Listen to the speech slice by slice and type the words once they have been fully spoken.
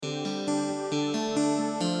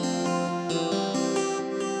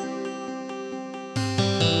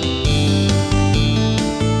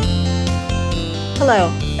Hello,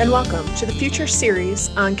 and welcome to the Future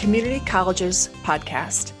series on Community Colleges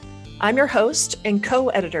podcast. I'm your host and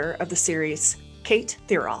co-editor of the series, Kate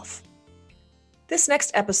Thierolf. This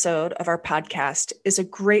next episode of our podcast is a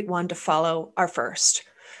great one to follow our first.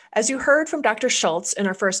 As you heard from Dr. Schultz in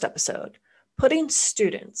our first episode, putting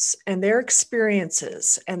students and their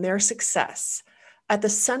experiences and their success at the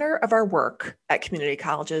center of our work at community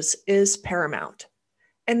colleges is paramount.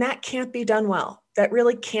 And that can't be done well. That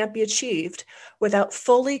really can't be achieved without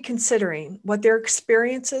fully considering what their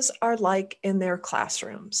experiences are like in their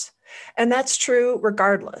classrooms. And that's true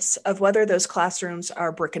regardless of whether those classrooms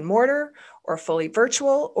are brick and mortar or fully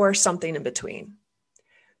virtual or something in between.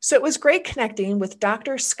 So it was great connecting with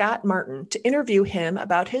Dr. Scott Martin to interview him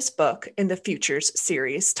about his book in the Futures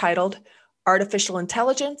series titled Artificial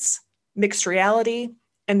Intelligence, Mixed Reality,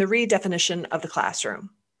 and the Redefinition of the Classroom.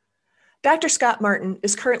 Dr. Scott Martin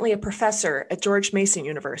is currently a professor at George Mason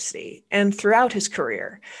University, and throughout his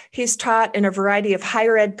career, he's taught in a variety of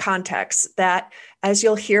higher ed contexts that, as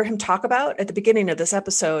you'll hear him talk about at the beginning of this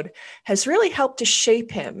episode, has really helped to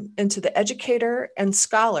shape him into the educator and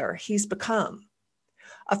scholar he's become.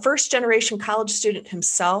 A first-generation college student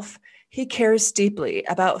himself, he cares deeply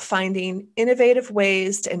about finding innovative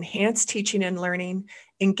ways to enhance teaching and learning,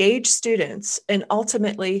 engage students, and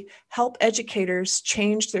ultimately help educators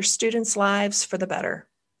change their students' lives for the better.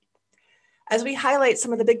 As we highlight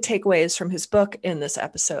some of the big takeaways from his book in this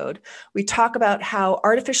episode, we talk about how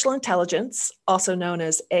artificial intelligence, also known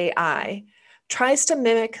as AI, tries to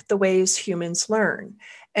mimic the ways humans learn.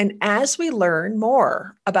 And as we learn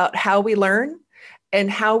more about how we learn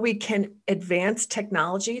and how we can advance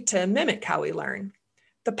technology to mimic how we learn,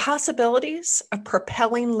 the possibilities of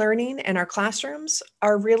propelling learning in our classrooms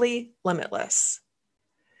are really limitless.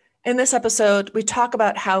 In this episode, we talk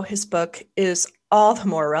about how his book is all the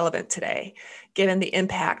more relevant today, given the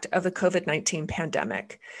impact of the COVID-19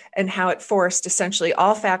 pandemic and how it forced essentially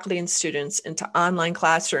all faculty and students into online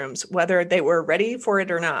classrooms, whether they were ready for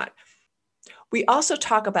it or not. We also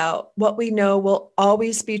talk about what we know will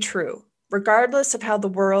always be true, regardless of how the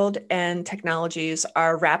world and technologies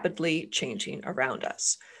are rapidly changing around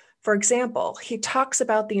us. For example, he talks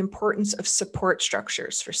about the importance of support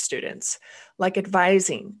structures for students, like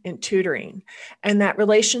advising and tutoring, and that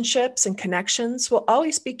relationships and connections will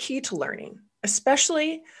always be key to learning,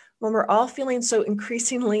 especially when we're all feeling so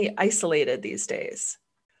increasingly isolated these days.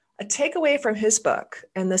 A takeaway from his book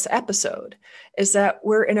and this episode is that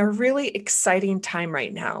we're in a really exciting time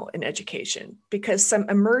right now in education because some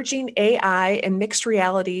emerging AI and mixed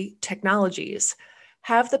reality technologies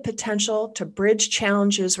have the potential to bridge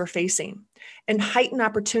challenges we're facing and heighten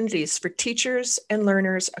opportunities for teachers and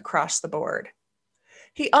learners across the board.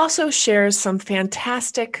 He also shares some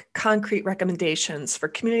fantastic concrete recommendations for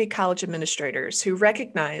community college administrators who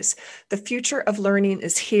recognize the future of learning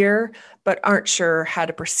is here, but aren't sure how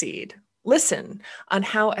to proceed. Listen on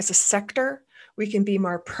how, as a sector, we can be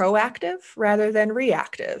more proactive rather than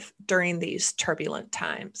reactive during these turbulent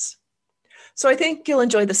times. So I think you'll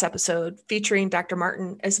enjoy this episode featuring Dr.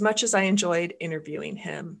 Martin as much as I enjoyed interviewing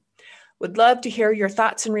him. Would love to hear your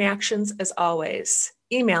thoughts and reactions as always.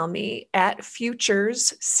 Email me at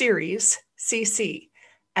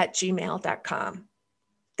futuresseriescc@gmail.com.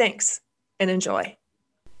 Thanks and enjoy.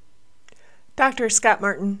 Dr. Scott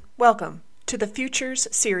Martin, welcome to the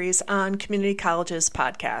Futures series on Community Colleges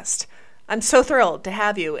podcast. I'm so thrilled to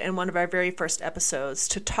have you in one of our very first episodes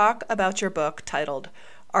to talk about your book titled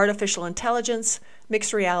Artificial Intelligence,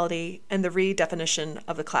 Mixed Reality, and the Redefinition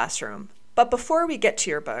of the Classroom. But before we get to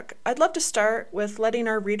your book, I'd love to start with letting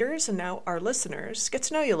our readers and now our listeners get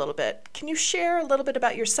to know you a little bit. Can you share a little bit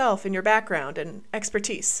about yourself and your background and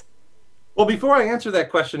expertise? Well, before I answer that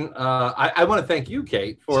question, I want to thank you,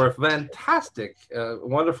 Kate, for a fantastic,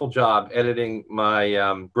 wonderful job editing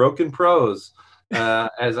my broken prose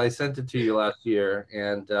as I sent it to you last year.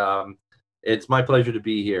 And it's my pleasure to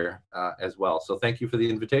be here as well. So thank you for the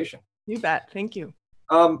invitation. You bet. Thank you.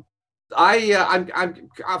 I'll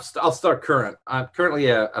start current. I'm currently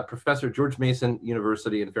a professor at George Mason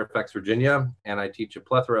University in Fairfax, Virginia, and I teach a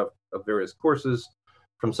plethora of various courses,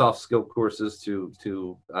 from soft skill courses to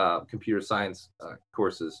computer science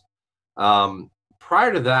courses.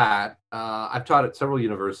 Prior to that, I've taught at several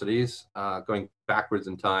universities, going backwards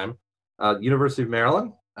in time. University of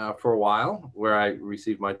Maryland for a while, where I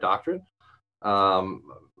received my doctorate.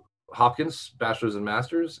 Hopkins, bachelor's and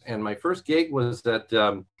master's, and my first gig was at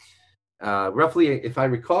roughly, if I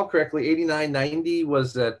recall correctly, 89, 90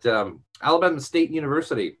 was at Alabama State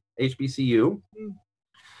University, HBCU,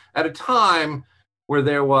 at a time where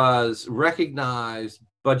there was recognized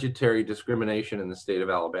budgetary discrimination in the state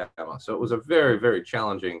of Alabama. So it was a very, very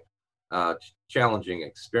challenging challenging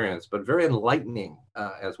experience, but very enlightening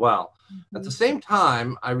as well. Mm-hmm. At the same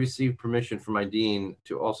time, I received permission from my dean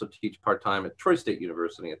to also teach part-time at Troy State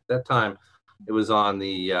University. At that time, it was on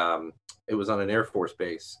an Air Force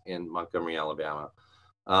base in Montgomery, Alabama.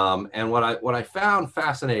 And what I found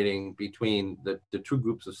fascinating between the two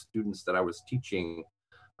groups of students that I was teaching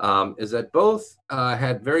is that both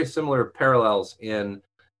had very similar parallels in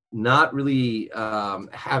not really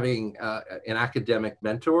having an academic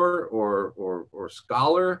mentor or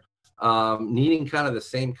scholar, needing kind of the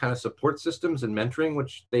same kind of support systems and mentoring,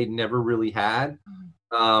 which they never really had.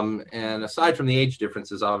 And aside from the age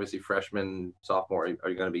differences, obviously freshmen, sophomore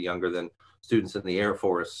are going to be younger than students in the Air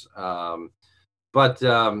Force. But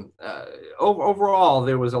overall,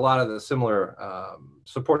 there was a lot of the similar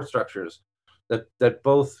support structures that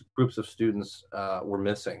both groups of students were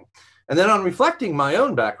missing. And then on reflecting my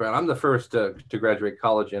own background, I'm the first to graduate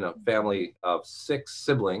college in a family of 6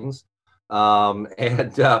 siblings.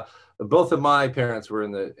 And both of my parents were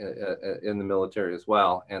in the military as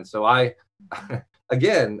well. And so I,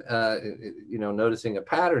 again, noticing a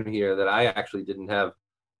pattern here that I actually didn't have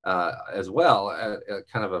as well,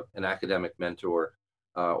 kind of an academic mentor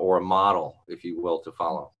or a model, if you will, to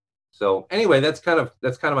follow. So anyway, that's kind of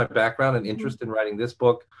my background and interest in writing this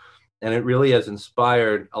book. And it really has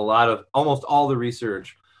inspired almost all the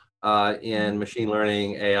research in machine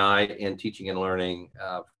learning, AI, and teaching and learning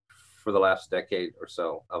for the last decade or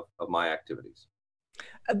so of my activities.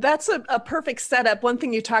 That's a perfect setup. One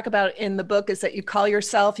thing you talk about in the book is that you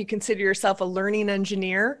consider yourself a learning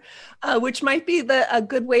engineer, which might be a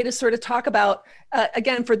good way to sort of talk about,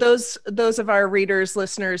 again, for those of our readers,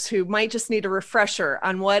 listeners who might just need a refresher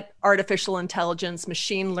on what artificial intelligence,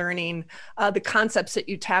 machine learning, the concepts that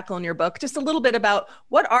you tackle in your book, just a little bit about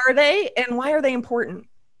what are they and why are they important?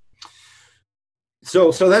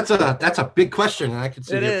 So that's a big question, and I could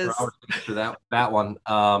sit here for hours to answer that one.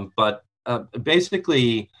 But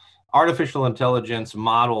basically, artificial intelligence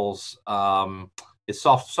models is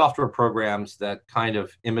software programs that kind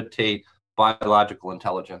of imitate biological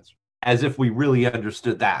intelligence, as if we really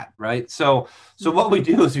understood that, right? So what we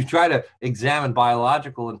do is we try to examine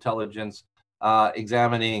biological intelligence,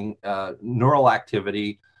 examining neural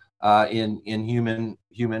activity in human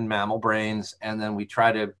mammal brains, and then we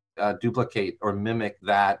try to duplicate or mimic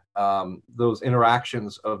those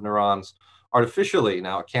interactions of neurons artificially.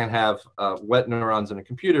 Now, it can't have wet neurons in a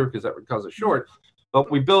computer because that would cause a short,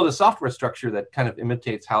 but we build a software structure that kind of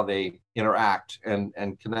imitates how they interact and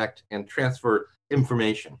connect and transfer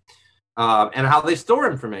information, and how they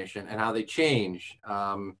store information and how they change.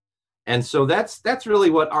 And so that's really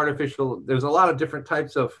what there's a lot of different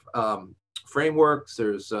types of frameworks.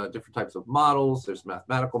 There's different types of models. There's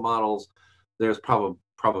mathematical models. There's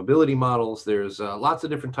probability models. There's lots of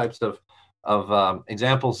different types of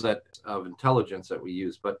examples of intelligence that we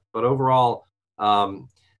use, but overall, the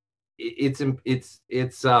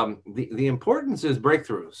importance is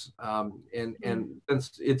breakthroughs, and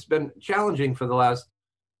it's been challenging for the last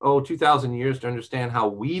 2,000 years to understand how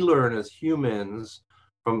we learn as humans,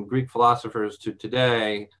 from Greek philosophers to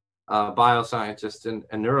today, bioscientists and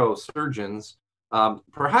neurosurgeons.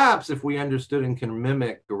 Perhaps if we understood and can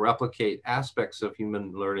mimic or replicate aspects of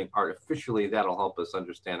human learning artificially, that'll help us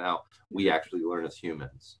understand how we actually learn as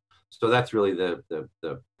humans. So that's really the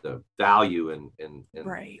value in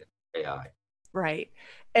right. AI. Right.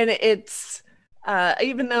 And it's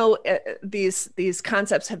even though these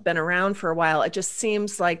concepts have been around for a while, it just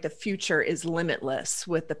seems like the future is limitless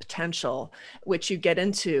with the potential, which you get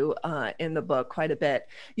into in the book quite a bit.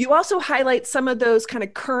 You also highlight some of those kind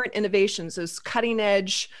of current innovations, those cutting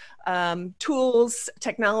edge tools,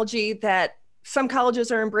 technology that some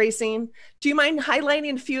colleges are embracing. Do you mind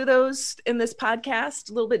highlighting a few of those in this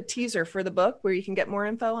podcast? A little bit teaser for the book where you can get more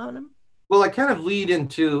info on them. Well, I kind of lead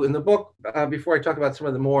into, in the book, before I talk about some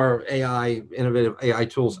of the more innovative AI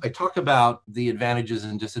tools, I talk about the advantages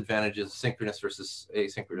and disadvantages of synchronous versus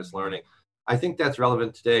asynchronous learning. I think that's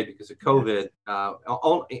relevant today because of COVID,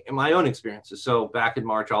 in my own experiences. So back in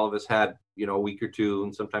March, all of us had, a week or two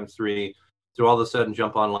and sometimes 3 to all of a sudden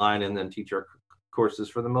jump online and then teach our courses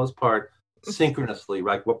for the most part synchronously,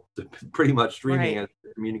 right? Pretty much streaming and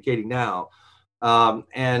communicating now.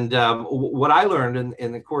 What I learned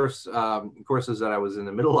in the courses that I was in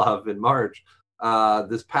the middle of in March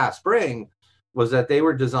this past spring was that they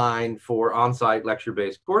were designed for on-site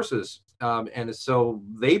lecture-based courses. And so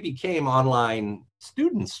they became online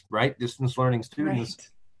students, right? Distance learning students,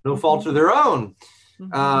 no fault of their own.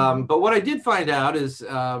 But what I did find out is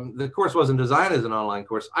the course wasn't designed as an online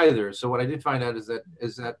course either. So what I did find out is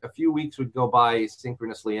that a few weeks would go by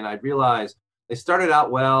synchronously, and I'd realize they started out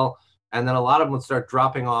well. And then a lot of them would start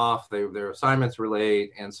dropping off. Their assignments were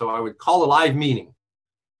late. And so I would call a live meeting.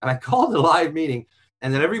 And I called a live meeting,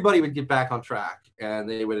 and then everybody would get back on track and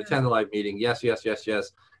they would attend the live meeting. Yes, yes, yes,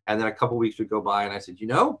 yes. And then a couple of weeks would go by and I said,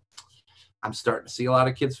 I'm starting to see a lot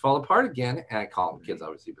of kids fall apart again. And I call them kids,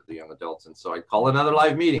 obviously, but the young adults. And so I'd call another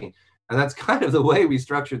live meeting. And that's kind of the way we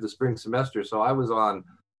structured the spring semester. So I was on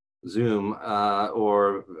Zoom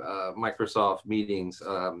or Microsoft meetings.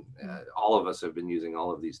 All of us have been using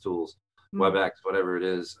all of these tools, WebEx, whatever it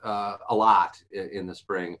is, a lot in the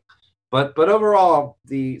spring. But overall,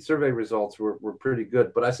 the survey results were pretty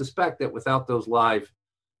good. But I suspect that without those live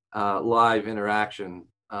interaction,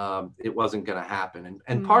 it wasn't going to happen.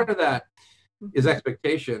 And part of that is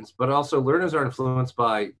expectations, but also learners are influenced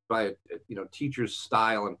by teachers'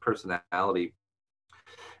 style and personality,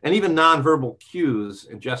 and even nonverbal cues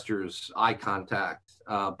and gestures, eye contact,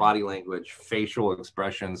 body language, facial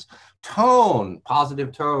expressions, tone,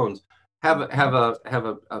 positive tones have a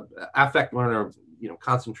affect learner,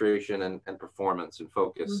 concentration and performance and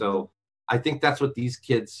focus. So I think that's what these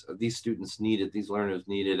students needed, these learners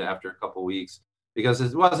needed after a couple of weeks, because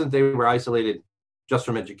it wasn't they were isolated just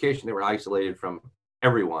from education, they were isolated from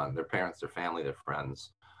everyone, their parents, their family, their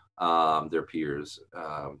friends, their peers.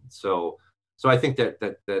 So I think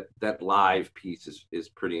that live piece is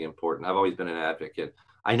pretty important. I've always been an advocate.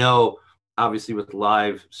 I know, obviously, with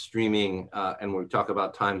live streaming, and when we talk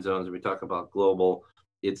about time zones, and we talk about global,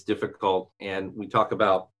 it's difficult. And we talk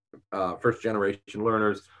about first generation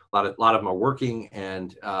learners. A lot of them are working,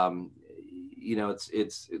 and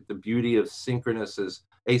it's the beauty of asynchronous is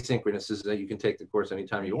that you can take the course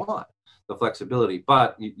anytime you want, the flexibility,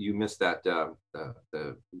 but you miss that the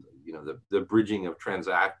bridging of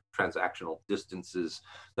transactional distances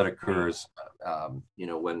that occurs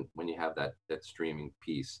when you have that streaming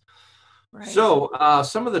piece. Right. So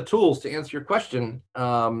some of the tools, to answer your question,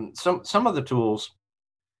 some of the tools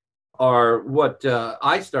are what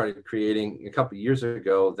I started creating a couple of years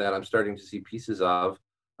ago that I'm starting to see pieces of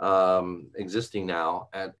existing now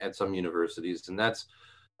at some universities, and that's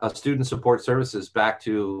student support services, back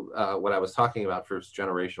to what I was talking about, first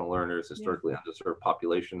generational learners, historically underserved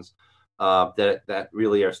populations, that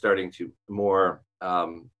really are starting to more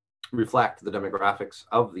reflect the demographics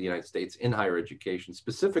of the United States in higher education,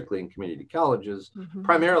 specifically in community colleges,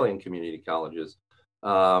 primarily in community colleges,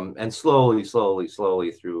 and slowly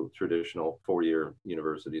through traditional four-year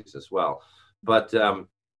universities as well. But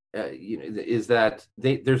is that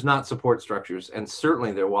there's not support structures, and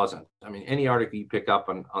certainly there wasn't. I mean, any article you pick up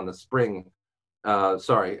on the spring,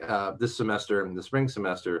 this semester and the spring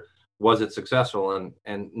semester, was it successful?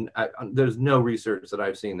 And there's no research that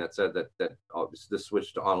I've seen that said that this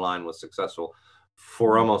switch to online was successful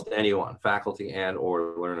for almost anyone, faculty and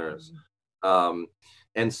or learners.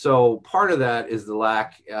 And so part of that is the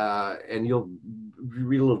lack, and you'll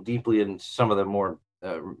read a little deeply in some of the more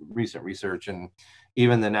recent research, and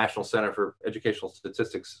even the National Center for Educational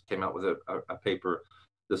Statistics came out with a paper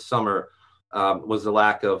this summer, was the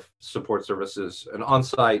lack of support services. An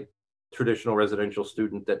on-site traditional residential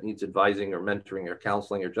student that needs advising or mentoring or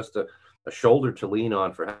counseling or just a shoulder to lean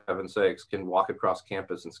on, for heaven's sakes, can walk across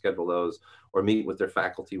campus and schedule those, or meet with their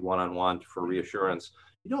faculty one-on-one for reassurance.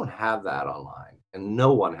 You don't have that online, and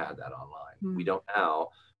no one had that online. We don't now.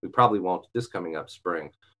 We probably won't this coming up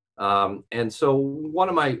spring. And so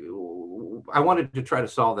I wanted to try to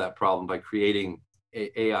solve that problem by creating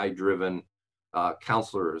AI-driven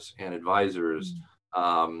counselors and advisors,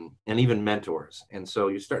 and even mentors. And so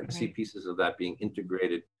you're starting to see pieces of that being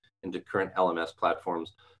integrated into current LMS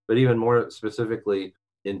platforms, but even more specifically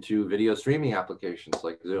into video streaming applications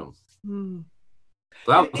like Zoom. So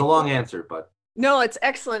that was a long answer, but. No, it's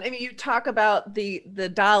excellent. I mean, you talk about the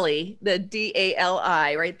DALI, the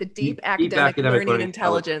DALI, right? The Deep Academic Learning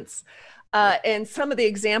Intelligence. And some of the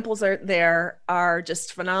examples are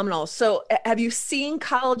just phenomenal. So have you seen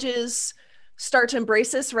colleges start to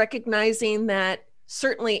embrace this, recognizing that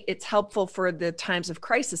certainly it's helpful for the times of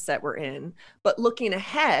crisis that we're in, but looking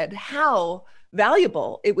ahead, how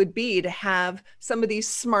valuable it would be to have some of these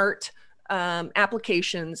smart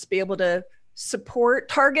applications be able to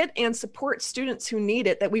target and support students who need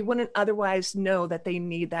it, that we wouldn't otherwise know that they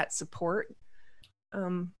need that support?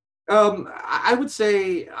 I would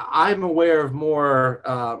say I'm aware of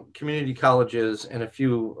more community colleges and a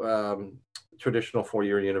few traditional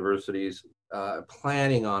four-year universities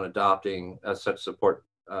planning on adopting such support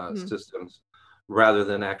systems rather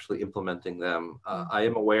than actually implementing them. I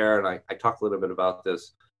am aware, and I talked a little bit about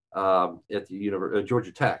this at the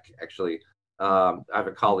Georgia Tech, actually. I have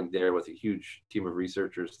a colleague there with a huge team of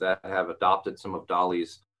researchers that have adopted some of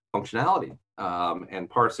DALI's functionality and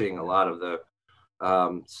parsing a lot of the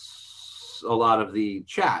a lot of the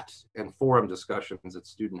chat and forum discussions that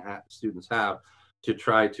students have to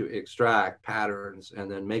try to extract patterns and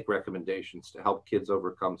then make recommendations to help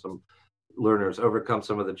learners overcome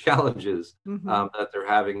some of the challenges that they're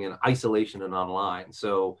having in isolation and online.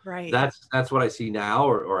 So that's what I see now,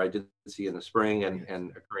 or I did see in the spring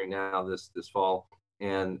and occurring now this fall,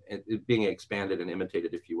 and it being expanded and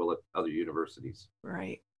imitated, if you will, at other universities.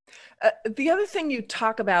 Right. The other thing you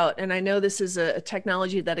talk about, and I know this is a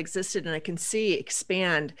technology that existed and I can see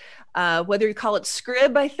expand, whether you call it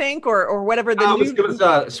Scrib, I think, or whatever the new... It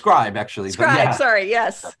was Scribe, actually. Scribe, sorry,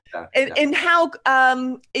 yes. And how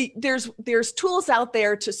there's tools out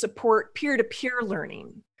there to support peer-to-peer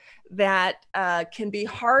learning that can be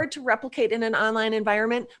hard to replicate in an online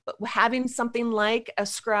environment, but having something like a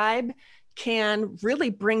Scribe can really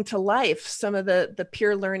bring to life some of the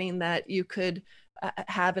peer learning that you could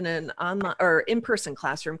have in an online or in-person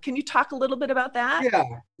classroom. Can you talk a little bit about that?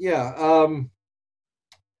 Yeah.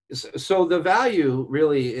 So the value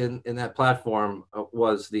really in that platform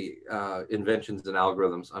was the inventions and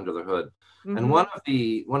algorithms under the hood. And one of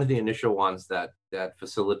the initial ones that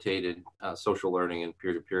facilitated social learning and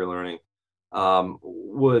peer-to-peer learning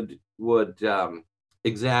would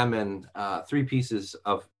examine 3 pieces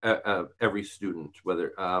of every student,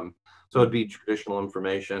 whether so it'd be traditional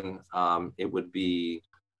information, it would be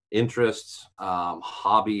interests,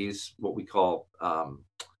 hobbies, what we call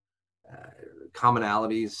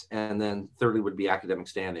commonalities, and then thirdly would be academic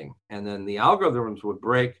standing. And then the algorithms would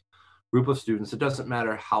break group of students. It doesn't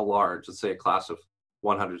matter how large, let's say a class of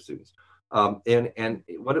 100 students. And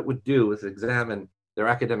what it would do is examine their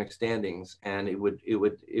academic standings, and it would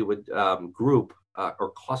group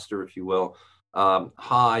or cluster, if you will,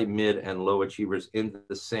 high, mid, and low achievers in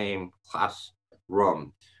the same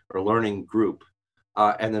classroom or learning group,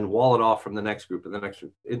 and then wall it off from the next group and the next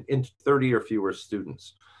group in 30 or fewer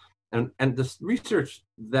students. And this research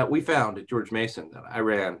that we found at George Mason that I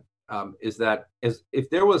ran is that if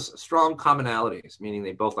there was strong commonalities, meaning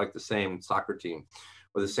they both like the same soccer team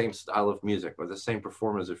or the same style of music or the same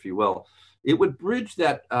performers, if you will, it would bridge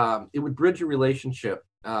that. It would bridge a relationship.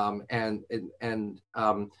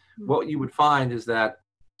 What you would find is that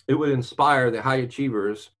it would inspire the high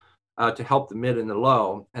achievers to help the mid and the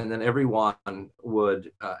low, and then everyone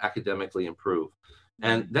would academically improve.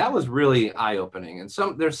 And that was really eye-opening. And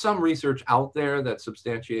there's some research out there that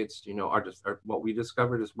substantiates, what we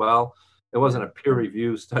discovered as well. It wasn't a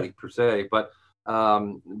peer-reviewed study per se, but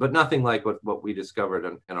nothing like what we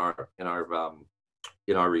discovered in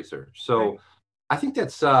our research. So I think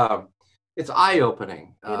that's it's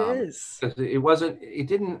eye-opening. It is. It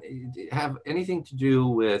didn't have anything to do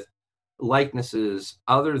with likenesses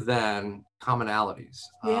other than commonalities.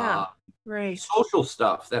 Right. Social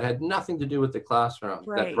stuff that had nothing to do with the classroom,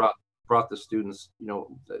 that brought the students,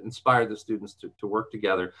 that inspired the students to work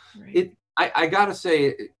together. Right. I gotta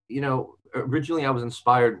say, originally I was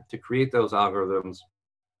inspired to create those algorithms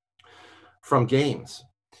from games,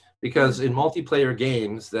 because in multiplayer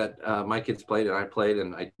games that my kids played and I played,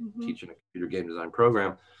 and I teach in a computer game design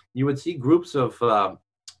program, you would see groups of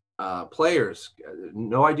players,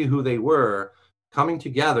 no idea who they were, coming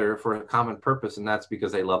together for a common purpose, and that's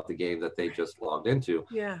because they loved the game that they just logged into.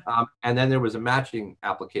 And then there was a matching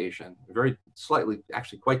application, very slightly,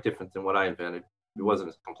 actually quite different than what I invented. It wasn't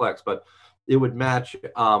as complex, but it would match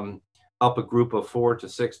up a group of 4 to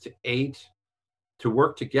 6 to 8 to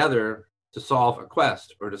work together to solve a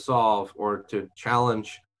quest, or to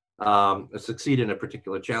challenge, succeed in a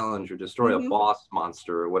particular challenge, or destroy a boss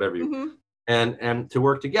monster or whatever and to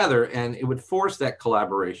work together. And it would force that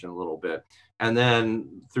collaboration a little bit. And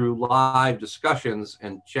then through live discussions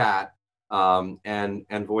and chat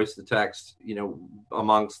and voice to text,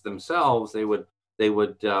 amongst themselves, they would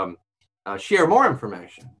share more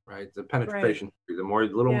information, right? The penetration, the more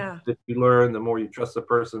that you learn, the more you trust the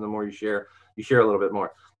person, the more you share a little bit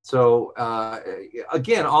more. So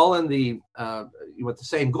again, all in with the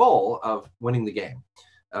same goal of winning the game.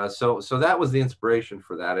 So that was the inspiration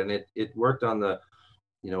for that, and it worked on the,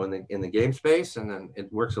 in the game space, and then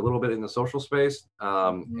it works a little bit in the social space,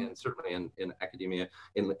 and certainly in academia,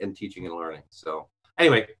 in teaching and learning. So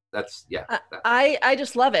anyway, that's I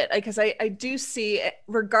just love it, because I do see,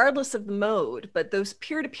 regardless of the mode, but those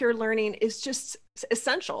peer-to-peer learning is just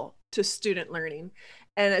essential to student learning.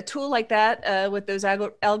 And a tool like that, with those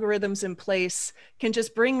algorithms in place, can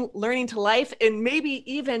just bring learning to life, and maybe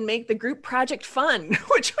even make the group project fun,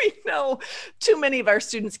 which we know too many of our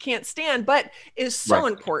students can't stand, but is so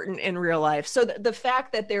important in real life. So the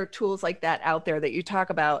fact that there are tools like that out there that you talk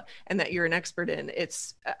about and that you're an expert in,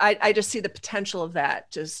 I just see the potential of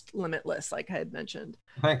that just limitless, like I had mentioned.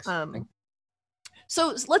 Thanks.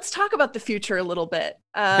 So let's talk about the future a little bit.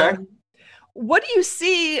 Okay. What do you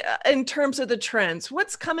see in terms of the trends?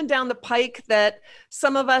 What's coming down the pike that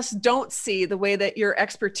some of us don't see the way that your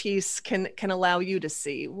expertise can allow you to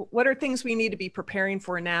see? What are things we need to be preparing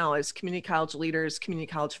for now as community college leaders, community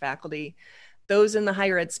college faculty, those in the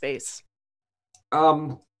higher ed space?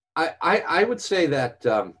 I would say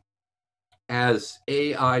that as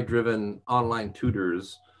AI-driven online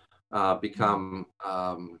tutors become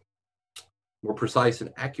more precise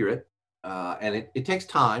and accurate, and it takes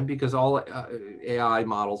time because all AI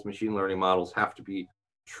models, machine learning models, have to be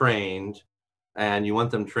trained, and you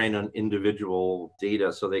want them trained on individual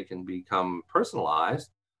data so they can become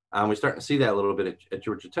personalized. We're starting to see that a little bit at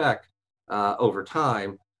Georgia Tech over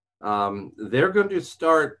time. They're going to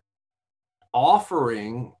start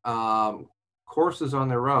offering courses on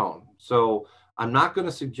their own. So I'm not going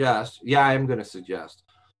to suggest, I am going to suggest.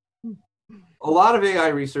 A lot of AI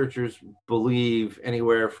researchers believe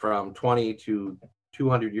anywhere from 20 to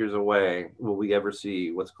 200 years away will we ever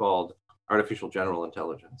see what's called artificial general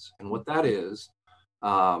intelligence. And what that is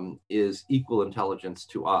equal intelligence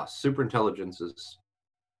to us. Superintelligence is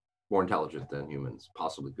more intelligent than humans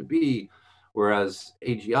possibly could be, whereas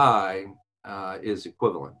AGI is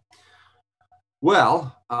equivalent.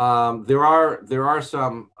 Well, there are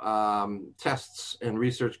some tests and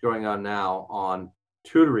research going on now on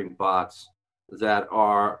tutoring bots that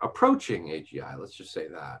are approaching AGI. Let's just say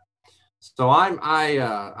that. So I'm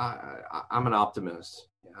an optimist.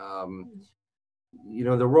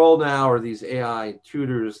 The role now are these AI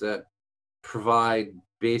tutors that provide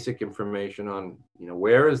basic information on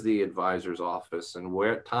where is the advisor's office and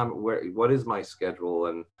what is my schedule,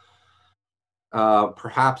 and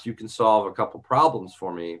perhaps you can solve a couple problems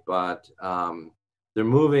for me, but they're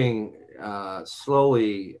moving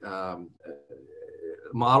slowly.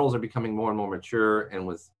 Models are becoming more and more mature, and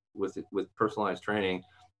with personalized training,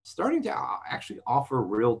 starting to actually offer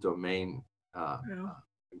real domain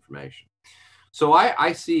information. So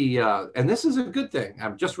I see, and this is a good thing.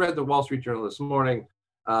 I've just read the Wall Street Journal this morning.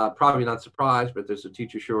 Probably not surprised, but there's a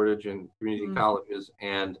teacher shortage in community colleges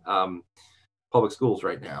and public schools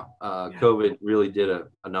right now. COVID really did a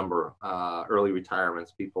number. Early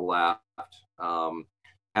retirements, people left.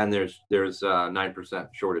 And there's 9%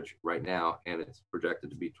 shortage right now, and it's projected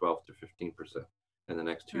to be 12 to 15% in the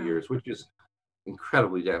next 2 years, which is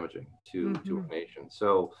incredibly damaging to a nation.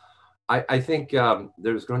 So I think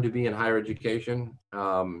there's going to be in higher education.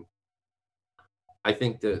 I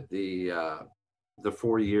think that the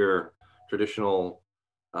 4-year traditional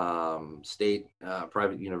state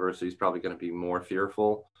private university is probably going to be more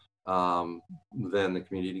fearful than the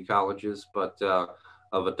community colleges, but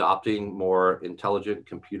of adopting more intelligent,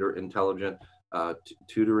 computer intelligent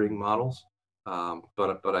tutoring models.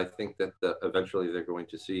 But I think that eventually they're going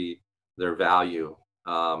to see their value.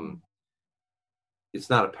 It's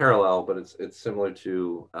not a parallel, but it's similar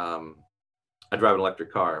to I drive an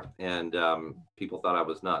electric car, and people thought I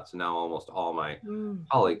was nuts. Now almost all my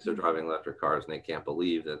colleagues are driving electric cars, and they can't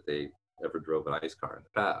believe that they ever drove an ICE car in the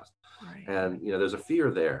past. Right. And there's a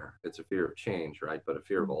fear there. It's a fear of change, right? But a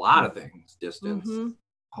fear of a lot of things: distance,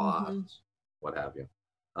 costs, what have you,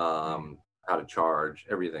 how to charge,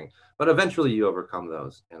 everything. But eventually you overcome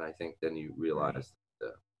those, and I think then you realize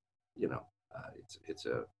that it's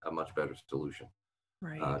a much better solution,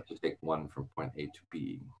 to take one from point A to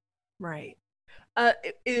B. Right.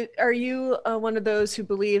 Are you one of those who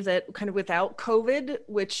believe that kind of without COVID,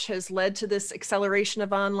 which has led to this acceleration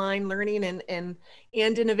of online learning and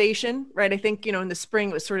innovation, right? I think, in the spring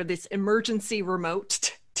it was sort of this emergency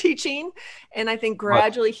remote teaching. And I think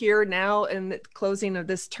gradually here now in the closing of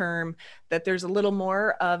this term, that there's a little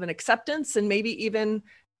more of an acceptance, and maybe even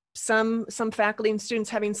some faculty and students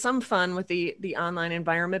having some fun with the online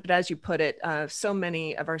environment. But as you put it, so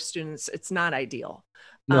many of our students, it's not ideal.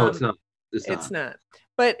 No, it's not. It's not.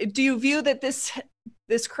 But do you view that this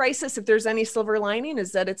crisis, if there's any silver lining,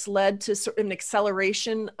 is that it's led to sort of an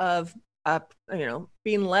acceleration of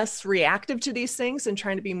being less reactive to these things and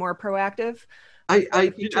trying to be more proactive?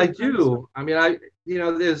 I do. I mean,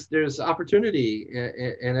 there's opportunity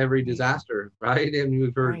in every disaster, right? And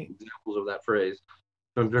we've heard examples of that phrase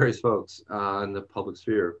from various folks in the public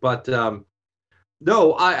sphere. But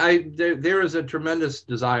no, there is a tremendous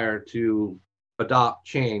desire to adopt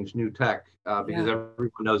change, new tech, because everyone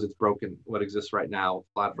knows it's broken. What exists right now,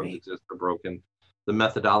 platforms exist, are broken. The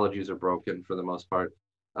methodologies are broken for the most part.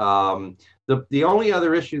 The only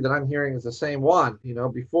other issue that I'm hearing is the same one.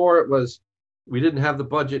 Before it was, we didn't have the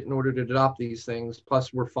budget in order to adopt these things,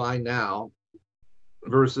 plus we're fine now,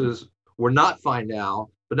 versus we're not fine now,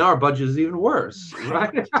 but now our budget is even worse,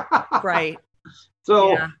 right? Right.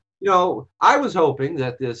 So I was hoping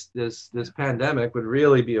that this pandemic would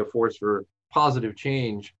really be a force for positive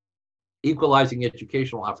change, equalizing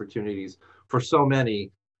educational opportunities for so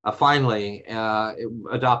many, finally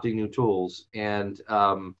adopting new tools. And,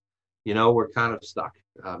 we're kind of stuck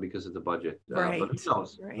because of the budget. But who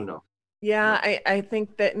knows? Right. Who knows? Yeah, I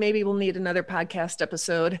think that maybe we'll need another podcast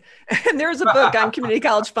episode. And there's a book on community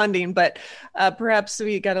college funding, but perhaps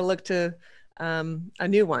we got to look to a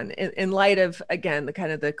new one in light of, again, the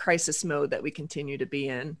kind of the crisis mode that we continue to be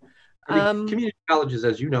in. Community colleges,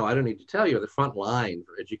 as you know, I don't need to tell you, are the front line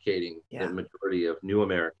for educating Yeah. the majority of new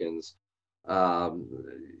Americans,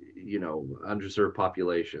 underserved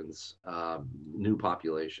populations, new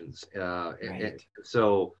populations. Right. And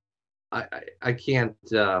so I can't,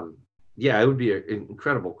 it would be an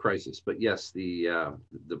incredible crisis, but yes, the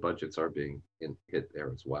budgets are being hit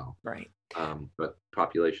there as well. Right. But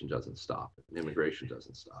population doesn't stop, and immigration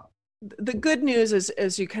doesn't stop. The good news is,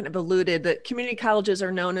 as you kind of alluded, that community colleges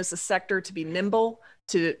are known as a sector to be nimble,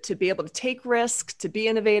 to be able to take risks, to be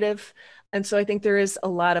innovative. And so I think there is a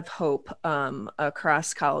lot of hope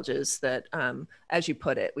across colleges that, as you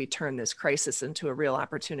put it, we turn this crisis into a real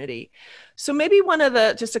opportunity. So maybe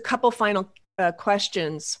just a couple final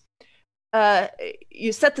questions.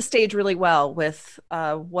 You set the stage really well with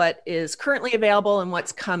what is currently available and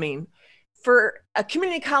what's coming. For a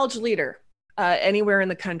community college leader, anywhere in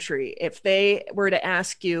the country, if they were to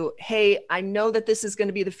ask you, hey, I know that this is going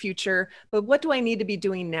to be the future, but what do I need to be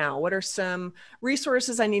doing now? What are some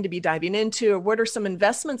resources I need to be diving into? Or what are some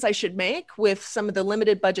investments I should make with some of the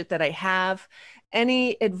limited budget that I have?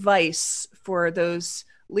 Any advice for those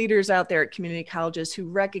leaders out there at community colleges who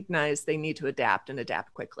recognize they need to adapt and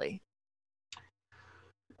adapt quickly?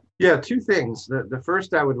 Yeah, two things. The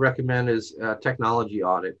first I would recommend is a technology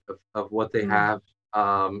audit of what they have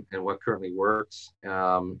and what currently works.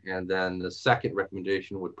 And then the second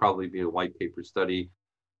recommendation would probably be a white paper study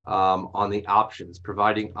on the options,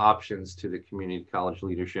 providing options to the community college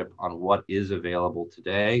leadership on what is available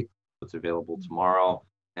today, what's available tomorrow,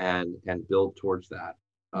 and build towards that.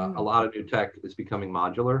 A lot of new tech is becoming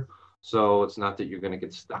modular, so it's not that you're going to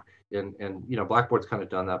get stuck. And Blackboard's kind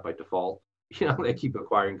of done that by default. They keep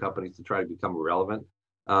acquiring companies to try to become irrelevant.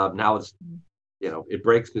 Now it's, it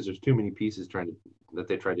breaks because there's too many pieces that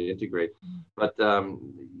they try to integrate. But,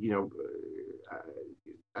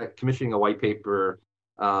 commissioning a white paper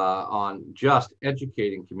on just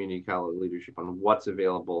educating community college leadership on what's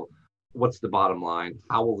available, what's the bottom line,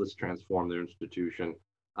 how will this transform their institution,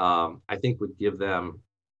 I think would give them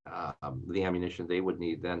the ammunition they would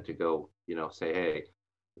need then to go, say, hey,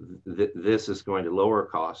 this is going to lower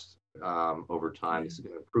costs over time. This is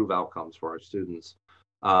going to improve outcomes for our students.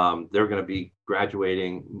 They're going to be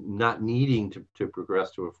graduating, not needing to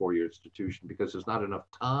progress to a four-year institution because there's not enough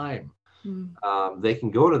time. They can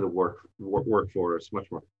go to the workforce much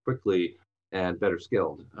more quickly and better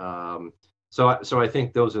skilled. So I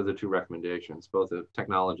think those are the two recommendations: both a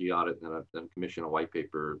technology audit and then commission a white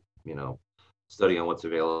paper, study on what's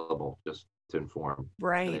available, just to inform.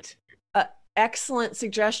 Right. Excellent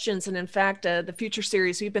suggestions. And in fact, the Future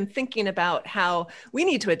series, we've been thinking about how we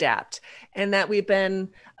need to adapt, and that we've been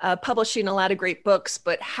publishing a lot of great books,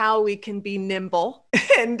 but how we can be nimble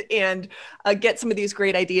and get some of these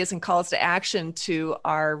great ideas and calls to action to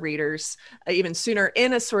our readers even sooner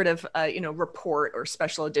in a sort of, report or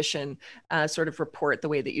special edition sort of report, the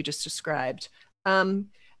way that you just described. Kind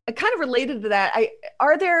of related to that,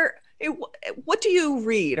 what do you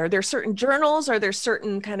read? Are there certain journals? Are there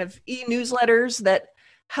certain kind of e-newsletters that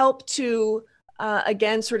help to,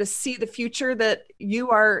 again, sort of see the future that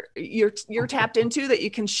you're tapped into, that you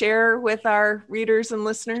can share with our readers and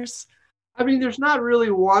listeners? I mean, there's not really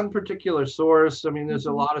one particular source. I mean, there's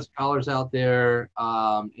a lot of scholars out there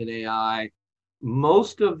in AI.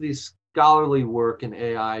 Most of the scholarly work in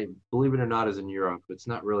AI, believe it or not, is in Europe. It's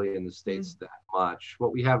not really in the States that much.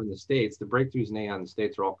 What we have in the States, the breakthroughs in AI in the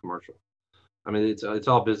States are all commercial. I mean, it's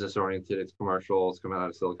all business oriented. It's commercial. It's coming out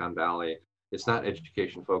of Silicon Valley. It's not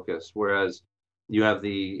education focused. Whereas you have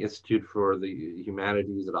the Institute for the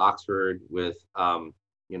Humanities at Oxford with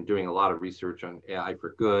doing a lot of research on AI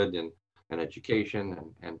for good and education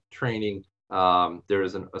and training. There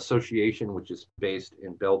is an association which is based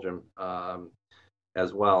in Belgium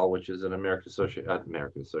as well, which is an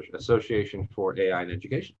Association for AI and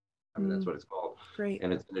Education. I mean, that's what it's called. Great.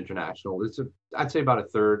 And it's an international. I'd say about a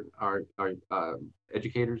third are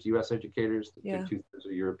educators, U.S. educators. Yeah. 2/3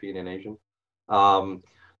 are European and Asian.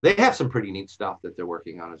 They have some pretty neat stuff that they're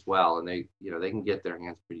working on as well, and they can get their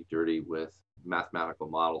hands pretty dirty with mathematical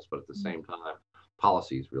models, but at the same time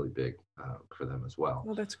policy is really big for them as well.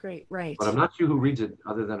 Oh, that's great. Right. But I'm not sure who reads it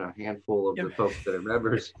other than a handful of Yeah. the folks that are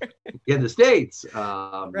members in the States.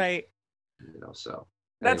 Right. So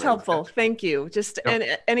That's anyway, helpful. Thank you. Just Yep.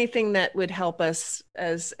 and anything that would help us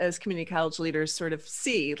as community college leaders sort of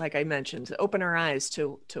see, like I mentioned, open our eyes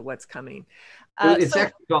to what's coming. It's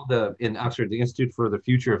actually called in Oxford, the Institute for the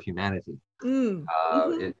Future of Humanity. Mhm.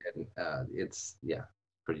 It's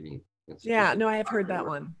pretty neat. Yeah, no, I have heard that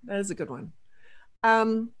one. That is a good one.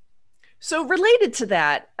 So related to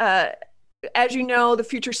that, as you know, the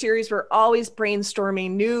Future series, we're always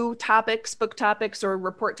brainstorming new topics, book topics, or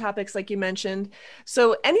report topics, like you mentioned.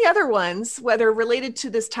 So any other ones, whether related to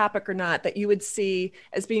this topic or not, that you would see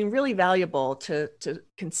as being really valuable to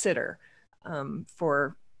consider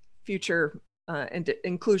for future and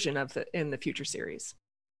inclusion of in the Future series?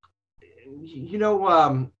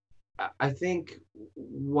 I think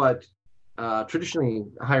what traditionally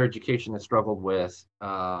higher education has struggled with,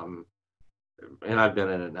 and I've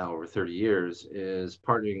been in it now over 30 years, is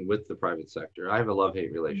partnering with the private sector. I have a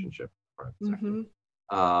love-hate relationship with the private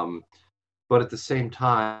sector. But at the same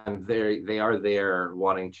time, they are there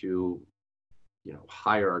wanting to,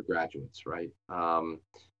 hire our graduates, right?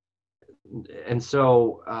 And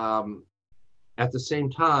so at the same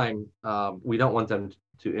time, we don't want them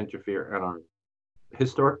to interfere in our,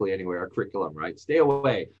 historically anyway, our curriculum, right? Stay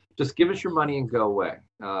away. Just give us your money and go away,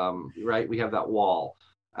 right? We have that wall.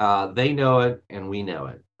 They know it and we know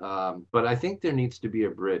it. But I think there needs to be a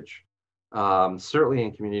bridge, certainly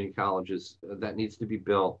in community colleges, that needs to be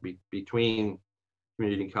built between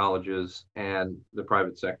community colleges and the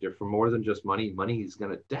private sector for more than just money. Money is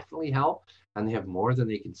going to definitely help, and they have more than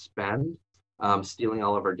they can spend, stealing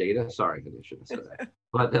all of our data. Sorry, I shouldn't have said that.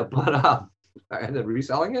 But and then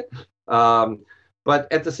reselling it.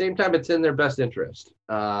 But at the same time, it's in their best interest.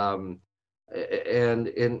 And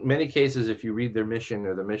in many cases, if you read their mission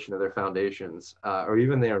or the mission of their foundations, or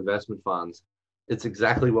even their investment funds, it's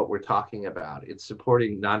exactly what we're talking about. It's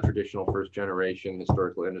supporting non-traditional first generation,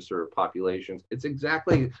 historically underserved populations. It's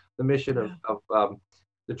exactly the mission of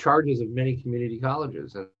the charges of many community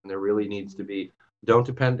colleges. And there really needs to be, don't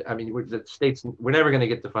depend, I mean, the states, we're never going to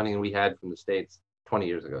get the funding we had from the states 20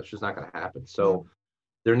 years ago. It's just not going to happen. So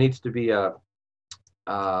there needs to be a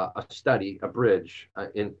study, a bridge,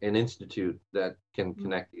 an institute that can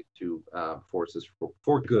connect these two forces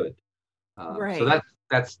for good. Right. So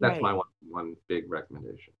that's right. my one big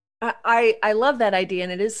recommendation. I love that idea,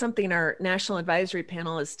 and it is something our national advisory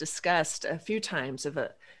panel has discussed a few times of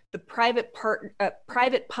the private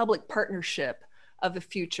public partnership of the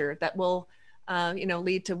future that will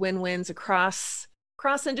lead to win-wins across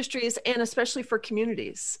industries, and especially for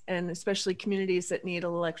communities, and especially communities that need a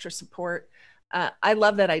little extra support. I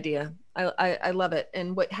love that idea. I love it,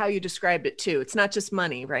 and how you described it too. It's not just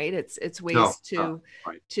money, right? It's ways to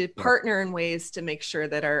partner in ways to make sure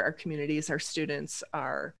that our communities, our students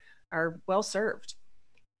are well served.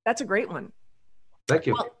 That's a great one. Thank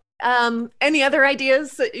you. Well, any other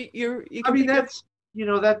ideas that you can I mean, that's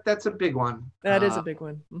a big one. That is a big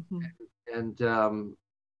one. And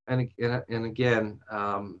again,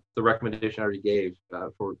 the recommendation I already gave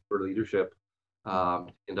for leadership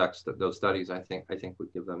conducts those studies. I think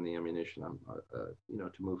would give them the ammunition,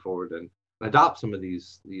 to move forward and adopt some of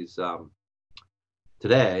these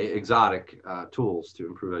today exotic tools to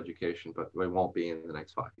improve education, but they won't be in the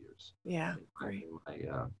next 5 years. Yeah, right.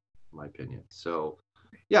 My opinion. So,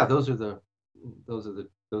 yeah, those are the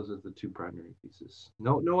two primary pieces.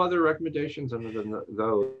 No other recommendations other than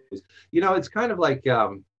those. It's kind of like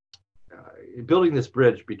building this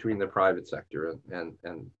bridge between the private sector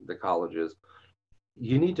and the colleges.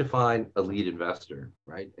 You need to find a lead investor,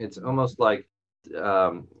 right? It's almost like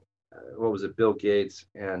what was it, Bill Gates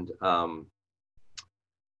and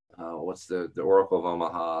what's the Oracle of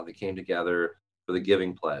Omaha? They came together for the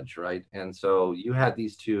Giving Pledge, right? And so you had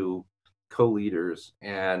these two co-leaders,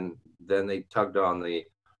 and then they tugged on the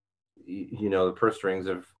purse strings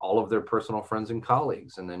of all of their personal friends and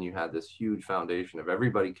colleagues, and then you had this huge foundation of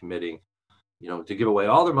everybody committing, to give away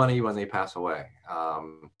all their money when they pass away.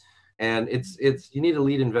 And it's you need a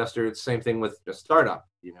lead investor. It's the same thing with a startup.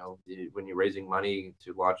 When you're raising money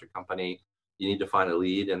to launch a company, you need to find a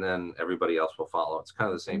lead, and then everybody else will follow. It's kind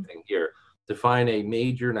of the same thing here. To find a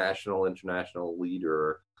major national, international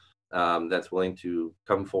leader that's willing to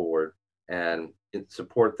come forward and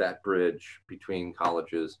support that bridge between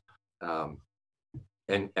colleges and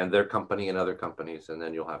their company and other companies, and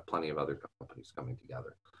then you'll have plenty of other companies coming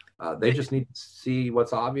together. They just need to see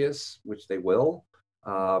what's obvious, which they will.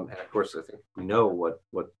 And of course, I think we know what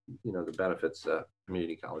the benefits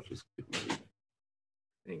community colleges could be.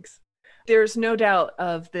 Thanks. There's no doubt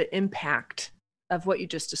of the impact of what you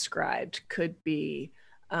just described could be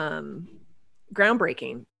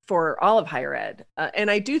groundbreaking for all of higher ed.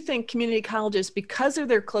 And I do think community colleges, because of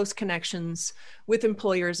their close connections with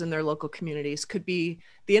employers in their local communities, could be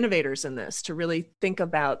the innovators in this, to really think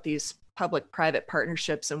about these public-private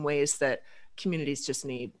partnerships in ways that communities just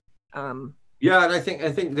need. Yeah, and I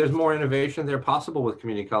think there's more innovation there possible with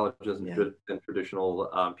community colleges than traditional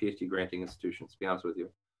PhD granting institutions, to be honest with you.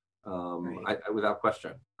 Right. Without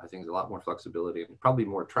question, I think there's a lot more flexibility and probably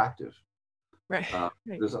more attractive. Right.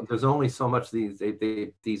 There's only so much these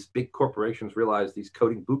big corporations realize these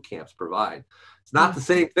coding boot camps provide. It's not the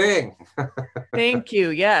same thing. Thank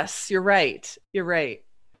you. Yes, you're right. You're right.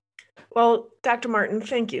 Well, Dr. Martin,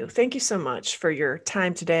 thank you. Thank you so much for your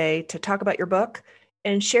time today to talk about your book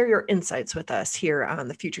and share your insights with us here on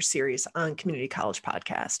the Future Series on Community College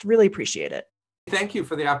Podcast. Really appreciate it. Thank you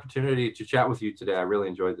for the opportunity to chat with you today. I really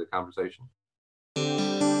enjoyed the conversation.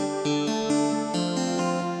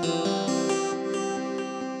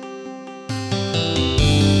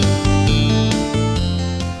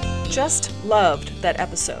 Just loved that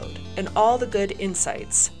episode and all the good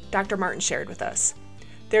insights Dr. Martin shared with us.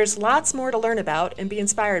 There's lots more to learn about and be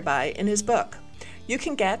inspired by in his book. You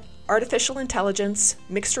can get Artificial Intelligence,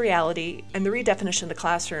 Mixed Reality, and the Redefinition of the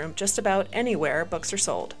Classroom just about anywhere books are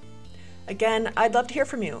sold. Again, I'd love to hear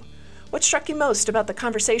from you. What struck you most about the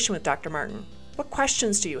conversation with Dr. Martin? What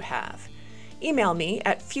questions do you have? Email me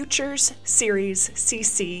at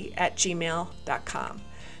futuresseriescc@gmail.com.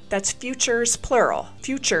 That's futures, plural,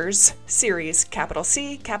 futures, series, capital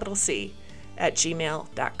C,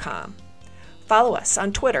 @gmail.com. Follow us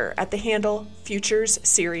on Twitter at the handle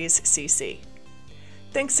FuturesSeriesCC.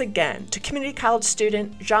 Thanks again to community college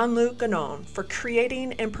student Jean-Luc Ganon for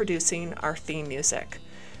creating and producing our theme music.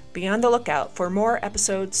 Be on the lookout for more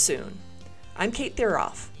episodes soon. I'm Kate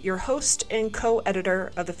Thiroff, your host and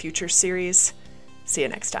co-editor of the Future Series. See you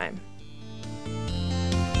next time.